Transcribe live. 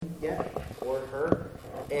yet toward her.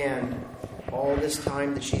 And all this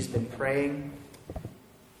time that she's been praying,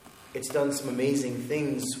 it's done some amazing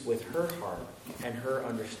things with her heart and her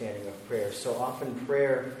understanding of prayer. So often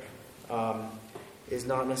prayer is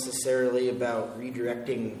not necessarily about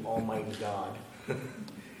redirecting Almighty God,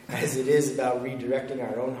 as it is about redirecting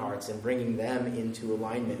our own hearts and bringing them into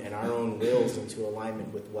alignment and our own wills into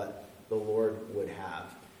alignment with what the Lord would have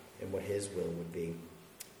and what His will would be.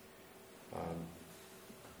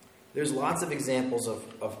 There's lots of examples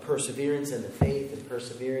of perseverance in the faith and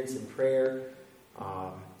perseverance in prayer,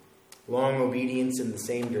 long obedience in the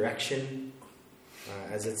same direction,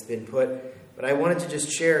 as it's been put. But I wanted to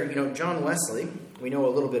just share, John Wesley, we know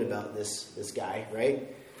a little bit about this guy, right?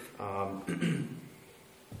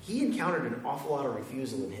 He encountered an awful lot of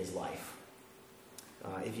refusal in his life.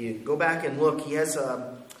 If you go back and look, he has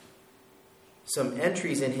some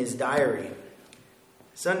entries in his diary.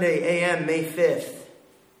 Sunday a.m., May 5th,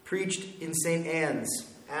 preached in St. Anne's,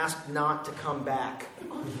 asked not to come back.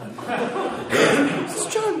 This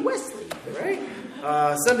is John Wesley, right?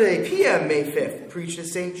 Sunday p.m., May 5th, preached at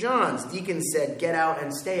St. John's. Deacon said, get out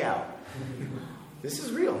and stay out. This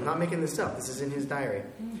is real. I'm not making this up. This is in his diary.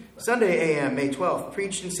 Sunday a.m., May 12th,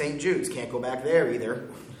 preached in St. Jude's. Can't go back there either.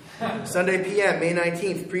 Sunday p.m., May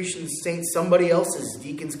 19th, preached in St. somebody else's.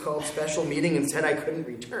 Deacons called special meeting and said I couldn't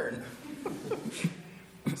return.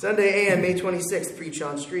 Sunday a.m., May 26th, preached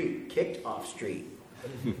on street. Kicked off street.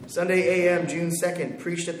 Sunday a.m., June 2nd,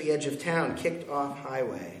 preached at the edge of town. Kicked off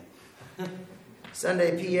highway.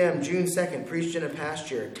 Sunday p.m., June 2nd, preached in a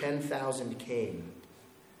pasture. 10,000 came.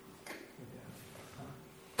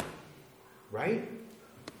 Right?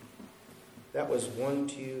 That was 1,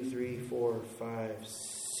 2, 3, 4, 5,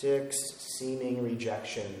 6 seeming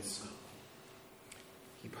rejections.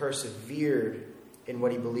 He persevered in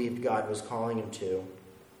what he believed God was calling him to.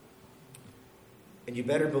 And you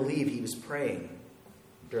better believe he was praying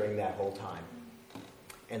during that whole time.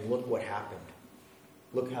 And look what happened.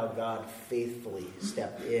 Look how God faithfully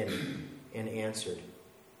stepped in and answered.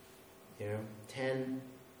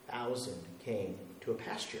 10,000 came to a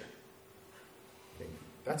pasture.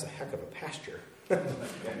 That's a heck of a pasture.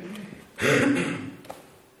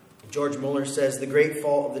 George Muller says, the great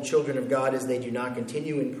fault of the children of God is they do not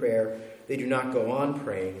continue in prayer, they do not go on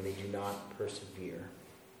praying, and they do not persevere.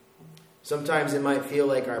 Sometimes it might feel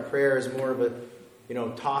like our prayer is more of a,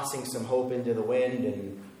 tossing some hope into the wind,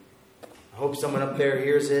 and I hope someone up there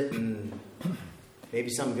hears it, and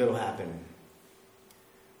maybe something good will happen.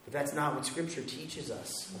 But that's not what Scripture teaches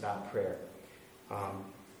us about prayer.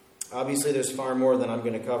 Obviously, there's far more than I'm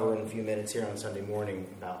going to cover in a few minutes here on Sunday morning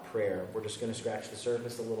about prayer. We're just going to scratch the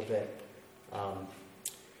surface a little bit.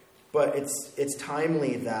 But it's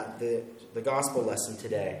timely that the gospel lesson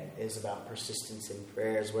today is about persistence in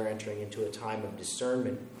prayer as we're entering into a time of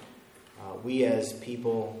discernment. We as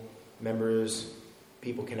people, members,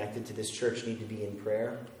 people connected to this church need to be in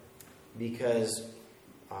prayer because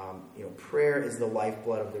prayer is the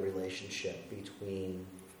lifeblood of the relationship between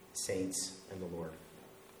saints and the Lord.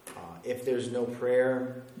 If there's no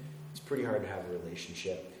prayer, it's pretty hard to have a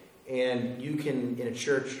relationship. And you can, in a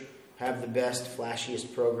church, have the best,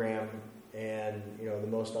 flashiest program and, the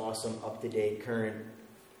most awesome, up-to-date, current,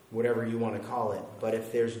 whatever you want to call it. But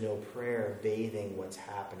if there's no prayer bathing what's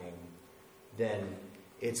happening, then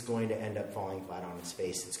it's going to end up falling flat on its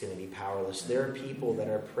face. It's going to be powerless. There are people that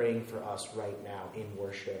are praying for us right now in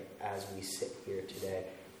worship as we sit here today.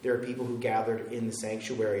 There are people who gathered in the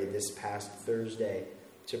sanctuary this past Thursday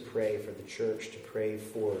to pray for the church, to pray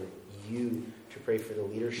for you, to pray for the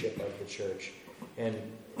leadership of the church. And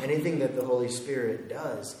anything that the Holy Spirit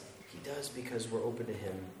does, He does because we're open to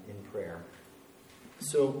Him in prayer.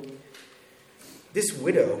 So, this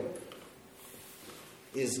widow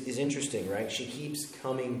is interesting, right? She keeps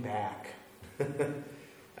coming back. We're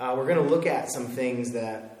going to look at some things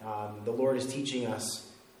that the Lord is teaching us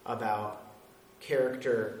about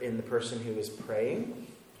character in the person who is praying,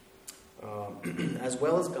 as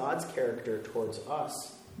well as God's character towards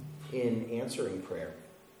us in answering prayer.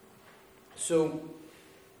 So,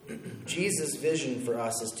 Jesus' vision for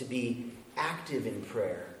us is to be active in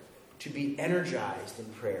prayer, to be energized in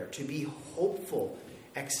prayer, to be hopeful,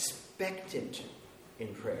 expectant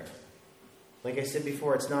in prayer. Like I said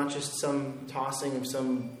before, it's not just some tossing of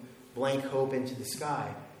some blank hope into the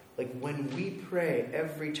sky. Like when we pray,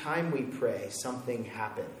 every time we pray, something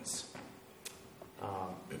happens.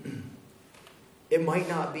 It might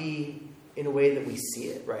not be in a way that we see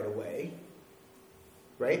it right away,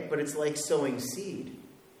 right? But it's like sowing seed.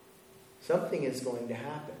 Something is going to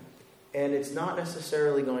happen. And it's not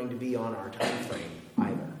necessarily going to be on our time frame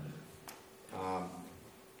either.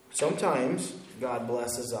 Sometimes God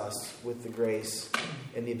blesses us with the grace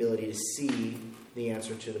and the ability to see the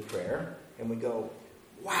answer to the prayer. And we go,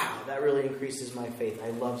 wow, that really increases my faith. I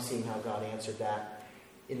love seeing how God answered that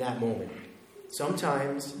in that moment.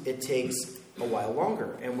 Sometimes it takes a while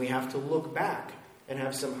longer, and we have to look back and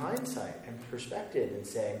have some hindsight and perspective and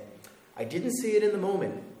say, I didn't see it in the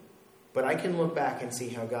moment, but I can look back and see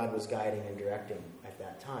how God was guiding and directing at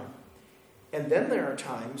that time. And then there are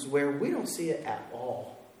times where we don't see it at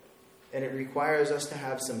all. And it requires us to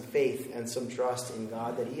have some faith and some trust in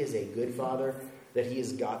God that He is a good Father, that He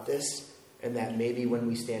has got this, and that maybe when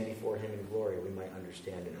we stand before Him in glory, we might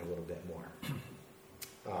understand it a little bit more.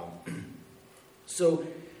 So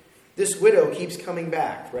this widow keeps coming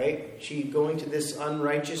back, right? She going to this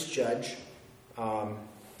unrighteous judge.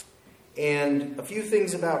 And a few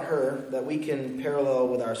things about her that we can parallel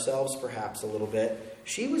with ourselves perhaps a little bit.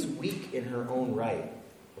 She was weak in her own right.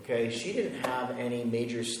 Okay, she didn't have any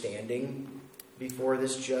major standing before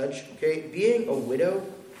this judge. Okay, being a widow,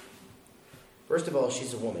 first of all,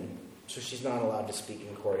 she's a woman, so she's not allowed to speak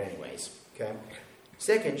in court anyways. Okay.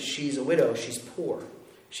 Second, she's a widow, she's poor.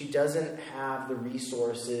 She doesn't have the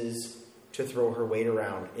resources to throw her weight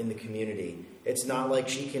around in the community. It's not like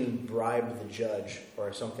she can bribe the judge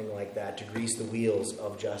or something like that to grease the wheels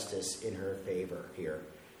of justice in her favor here.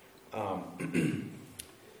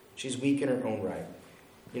 She's weak in her own right.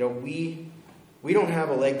 You know, we don't have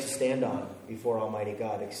a leg to stand on before Almighty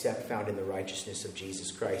God except found in the righteousness of Jesus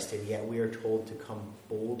Christ, and yet we are told to come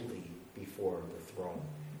boldly before the throne.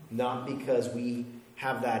 Not because we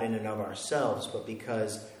have that in and of ourselves, but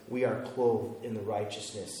because we are clothed in the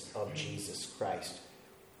righteousness of Jesus Christ.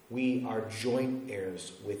 We are joint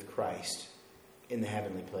heirs with Christ in the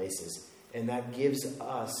heavenly places. And that gives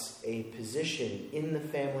us a position in the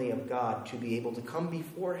family of God to be able to come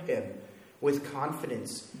before Him with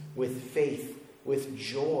confidence, with faith, with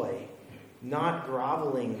joy, not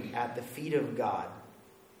groveling at the feet of God,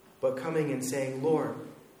 but coming and saying, Lord,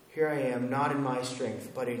 here I am, not in my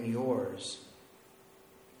strength, but in yours.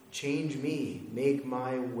 Change me, make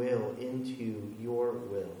my will into your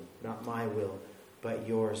will. Not my will, but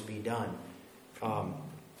yours be done.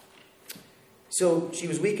 So she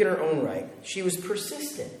was weak in her own right. She was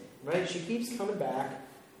persistent, right? She keeps coming back.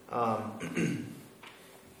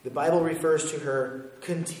 The Bible refers to her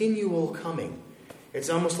continual coming. It's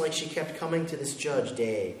almost like she kept coming to this judge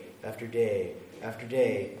day after day after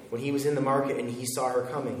day. When he was in the market and he saw her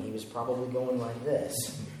coming, he was probably going like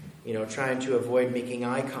this, you know, trying to avoid making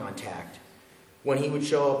eye contact. When he would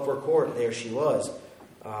show up for court, there she was.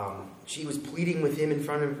 She was pleading with him in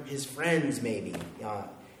front of his friends, maybe.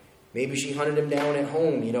 Maybe she hunted him down at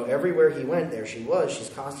home. You know, everywhere he went, there she was. She's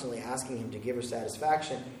constantly asking him to give her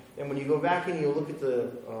satisfaction. And when you go back and you look at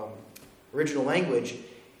the original language,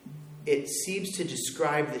 it seems to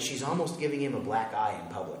describe that she's almost giving him a black eye in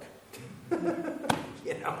public.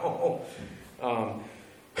 You know?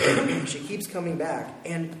 She keeps coming back.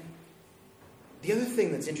 And the other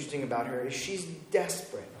thing that's interesting about her is she's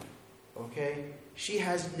desperate. Okay? She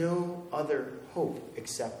has no other hope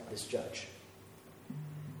except this judge.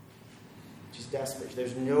 She's desperate.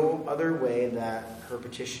 There's no other way that her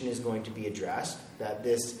petition is going to be addressed, that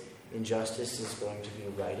this injustice is going to be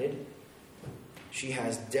righted. She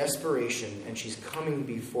has desperation, and she's coming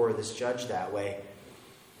before this judge that way.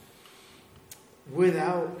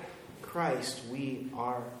 Without Christ, we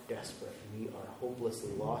are desperate. We are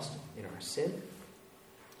hopelessly lost in our sin.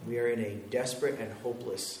 We are in a desperate and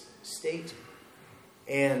hopeless state.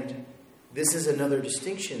 And this is another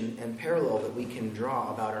distinction and parallel that we can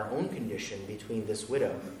draw about our own condition between this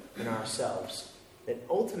widow and ourselves. That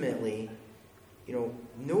ultimately, you know,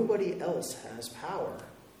 nobody else has power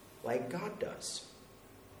like God does.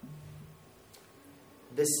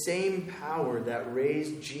 The same power that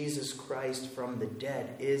raised Jesus Christ from the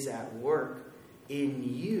dead is at work in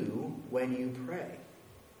you when you pray.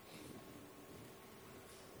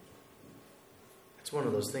 It's one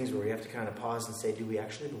of those things where we have to kind of pause and say, do we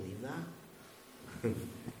actually believe that?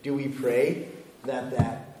 Do we pray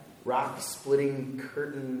that rock-splitting,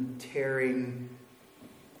 curtain-tearing,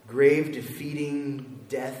 grave-defeating,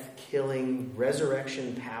 death-killing,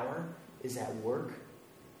 resurrection power is at work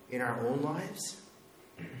in our own lives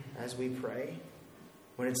as we pray?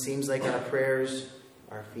 When it seems like our prayers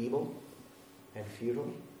are feeble and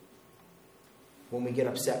futile? When we get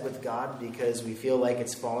upset with God because we feel like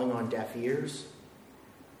it's falling on deaf ears?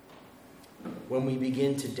 When we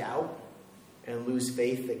begin to doubt and lose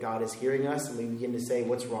faith that God is hearing us, and we begin to say,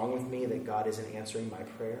 what's wrong with me that God isn't answering my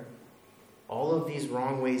prayer? All of these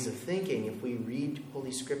wrong ways of thinking, if we read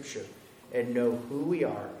Holy Scripture and know who we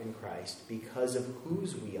are in Christ because of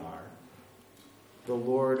whose we are, the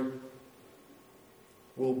Lord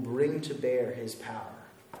will bring to bear his power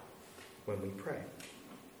when we pray.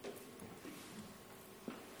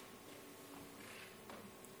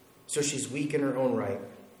 So she's weak in her own right.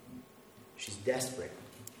 She's desperate.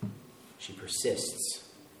 She persists.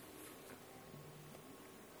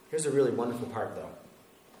 Here's a really wonderful part, though.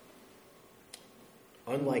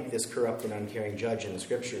 Unlike this corrupt and uncaring judge in the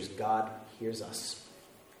Scriptures, God hears us.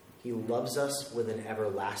 He loves us with an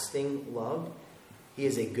everlasting love. He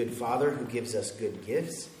is a good Father who gives us good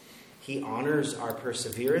gifts. He honors our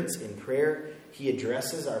perseverance in prayer. He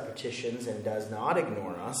addresses our petitions and does not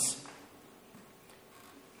ignore us.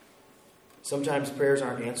 Sometimes prayers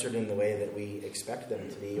aren't answered in the way that we expect them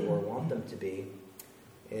to be or want them to be.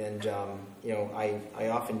 And, I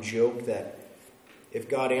often joke that if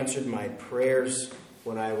God answered my prayers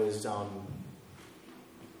when I was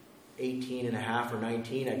 18 and a half or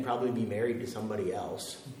 19, I'd probably be married to somebody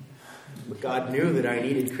else. But God knew that I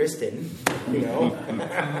needed Kristen,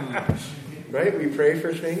 Right? We pray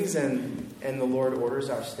for things and the Lord orders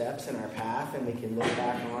our steps and our path, and we can look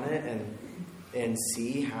back on it and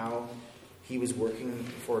see how he was working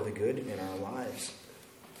for the good in our lives.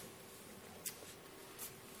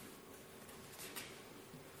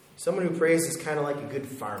 Someone who prays is kind of like a good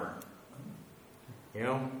farmer.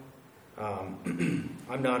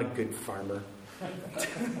 I'm not a good farmer.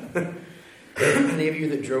 Any of you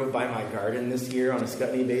that drove by my garden this year on a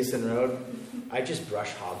Scutney Basin Road, I just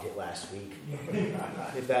brush hogged it last week.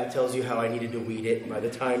 If that tells you how I needed to weed it by the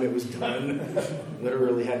time it was done,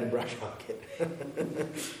 literally had to brush hog it.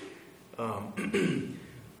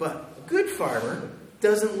 But a good farmer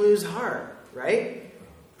doesn't lose heart, right?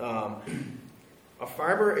 A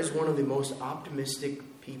farmer is one of the most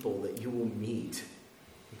optimistic people that you will meet.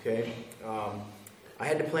 Okay? I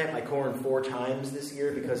had to plant my corn 4 times this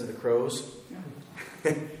year because of the crows.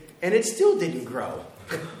 And it still didn't grow.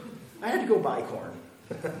 I had to go buy corn.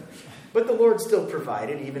 But the Lord still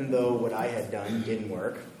provided, even though what I had done didn't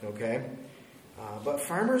work. Okay? But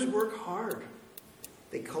farmers work hard.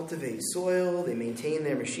 They cultivate soil, they maintain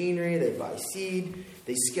their machinery, they buy seed,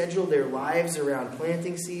 they schedule their lives around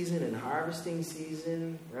planting season and harvesting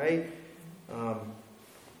season, right?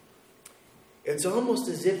 It's almost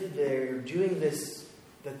as if they're doing this,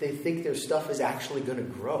 that they think their stuff is actually going to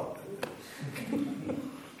grow.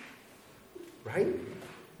 Right?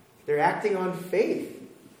 They're acting on faith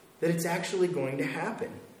that it's actually going to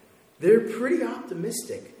happen. They're pretty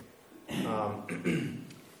optimistic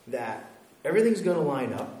that everything's going to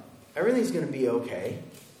line up. Everything's going to be okay.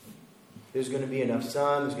 There's going to be enough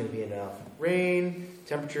sun. There's going to be enough rain.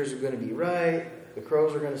 Temperatures are going to be right. The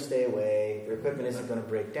crows are going to stay away. Their equipment isn't going to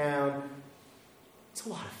break down. It's a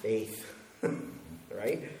lot of faith,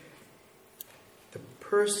 right? The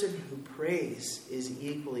person who prays is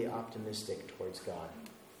equally optimistic towards God.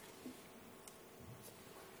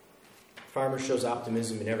 Farmer shows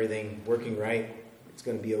optimism in everything working right. It's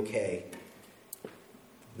going to be okay.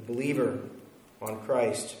 The believer on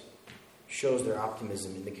Christ shows their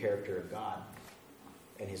optimism in the character of God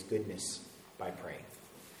and his goodness by praying.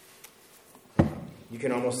 You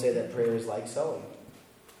can almost say that prayer is like sowing.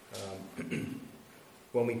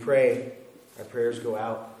 When we pray, our prayers go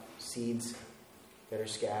out, seeds that are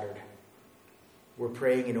scattered. We're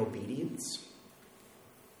praying in obedience.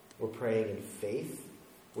 We're praying in faith.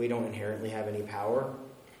 We don't inherently have any power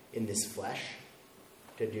in this flesh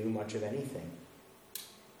to do much of anything.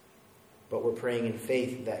 But we're praying in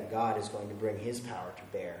faith that God is going to bring his power to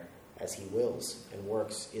bear as he wills and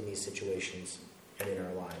works in these situations and in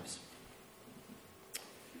our lives.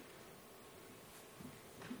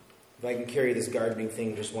 If I can carry this gardening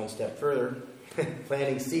thing just one step further,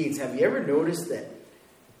 planting seeds, have you ever noticed that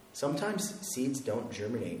sometimes seeds don't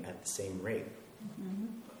germinate at the same rate? Mm-hmm.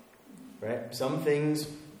 Right? Some things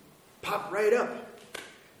pop right up.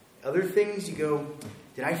 Other things you go,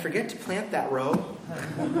 did I forget to plant that row?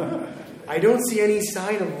 I don't see any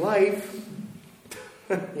sign of life.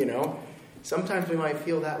 Sometimes we might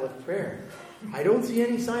feel that with prayer. I don't see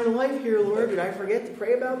any sign of life here, Lord. Did I forget to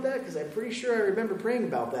pray about that? Because I'm pretty sure I remember praying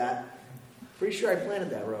about that. Pretty sure I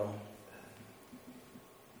planted that row.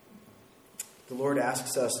 The Lord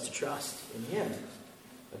asks us to trust in him.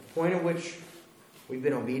 At the point at which we've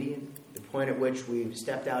been obedient, the point at which we've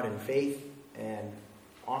stepped out in faith and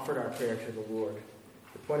offered our prayer to the Lord,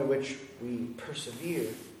 the point at which we persevere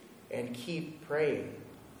and keep praying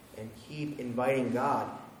and keep inviting God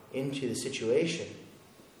into the situation,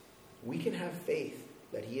 we can have faith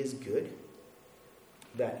that he is good,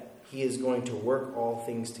 that he is going to work all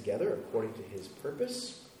things together according to his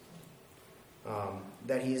purpose,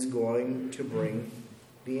 that he is going to bring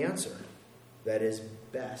the answer that is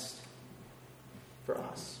best for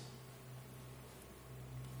us.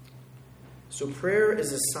 So prayer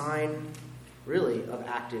is a sign, really, of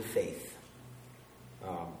active faith.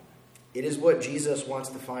 It is what Jesus wants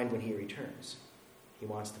to find when he returns. He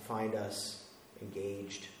wants to find us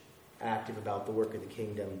engaged, active about the work of the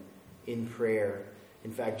kingdom, in prayer.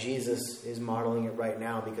 In fact, Jesus is modeling it right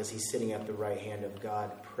now because he's sitting at the right hand of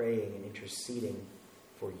God, praying and interceding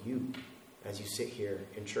for you as you sit here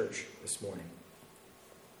in church this morning.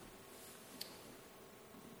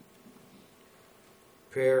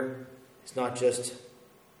 Prayer is not just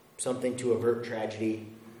something to avert tragedy,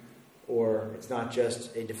 or it's not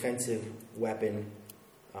just a defensive weapon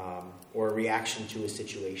or a reaction to a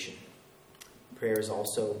situation. Prayer is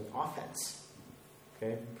also offense.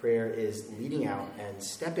 Okay? Prayer is leading out and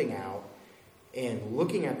stepping out and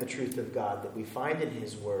looking at the truth of God that we find in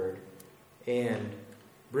his word and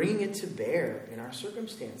bringing it to bear in our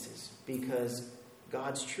circumstances, because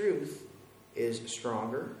God's truth is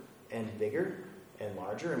stronger and bigger and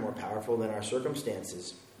larger and more powerful than our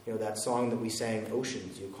circumstances. You know, that song that we sang,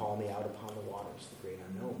 Oceans, you call me out upon the waters, the great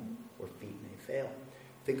unknown, where feet may fail.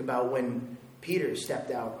 Think about when Peter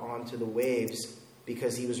stepped out onto the waves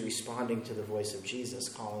because he was responding to the voice of Jesus,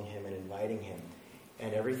 calling him and inviting him.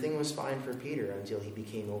 And everything was fine for Peter until he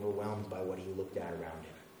became overwhelmed by what he looked at around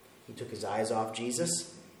him. He took his eyes off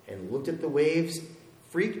Jesus and looked at the waves,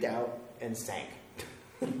 freaked out, and sank.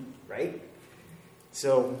 Right?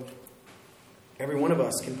 So, every one of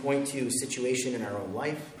us can point to a situation in our own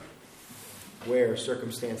life where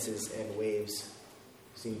circumstances and waves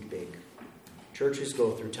seemed big. Churches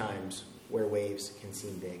go through times where waves can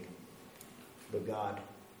seem big. But God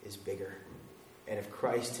is bigger. And if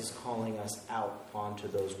Christ is calling us out onto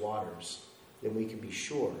those waters, then we can be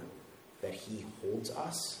sure that he holds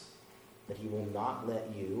us, that he will not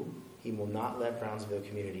let Brownsville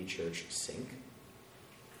Community Church sink,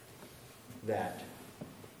 that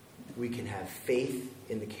we can have faith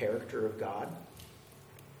in the character of God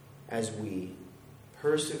as we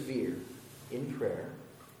persevere in prayer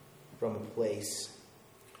from a place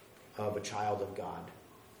of a child of God,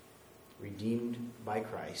 redeemed by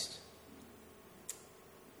Christ,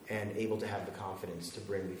 and able to have the confidence to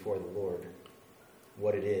bring before the Lord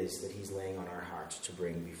what it is that he's laying on our hearts to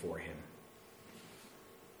bring before him.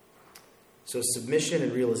 So submission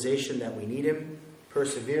and realization that we need him,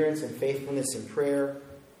 perseverance and faithfulness in prayer,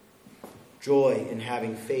 joy in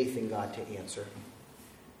having faith in God to answer,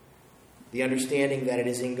 the understanding that it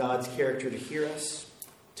is in God's character to hear us,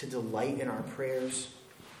 to delight in our prayers,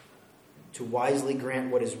 to wisely grant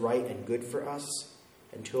what is right and good for us,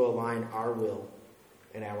 and to align our will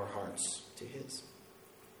and our hearts to his.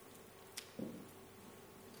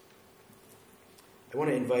 I want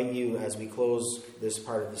to invite you, as we close this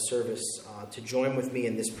part of the service, to join with me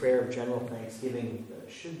in this prayer of general thanksgiving that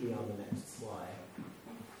should be on the next slide.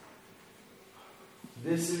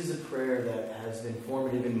 This is a prayer that has been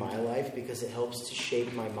formative in my life because it helps to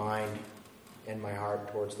shape my mind and my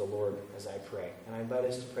heart towards the Lord as I pray. And I invite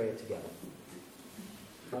us to pray it together.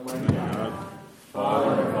 Almighty God,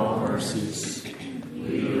 Father of all mercies,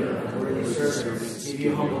 we, your worthy servants, give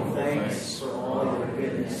you humble thanks for all your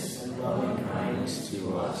goodness and loving kindness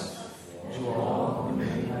to us and to all whom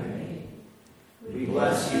you have made. We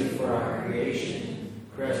bless you for our creation,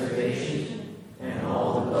 preservation, and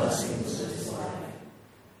all the blessings of this life,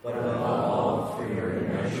 but above all for your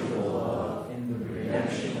immeasurable love in the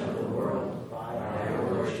redemption of the world by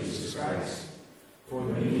our Lord Jesus Christ, for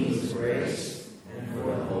the means of grace and for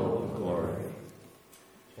the hope of glory.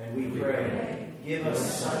 And we pray, give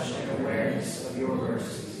us such an awareness of your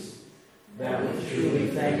mercies, that with truly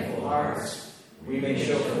thankful hearts we may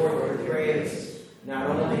show forth your praise, not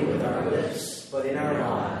only with our lips, but in our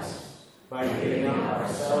lives, by giving up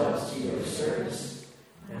ourselves to your service,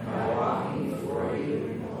 and by walking before you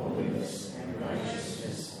in holiness and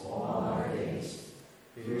righteousness all our days.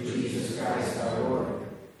 Through Jesus Christ our Lord,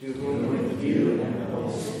 to whom with you and the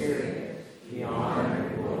Holy Spirit be honor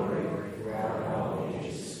and glory throughout all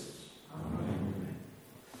ages. Amen.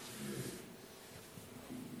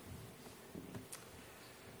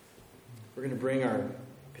 We're going to bring our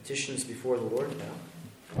petitions before the Lord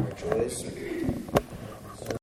now, our joys.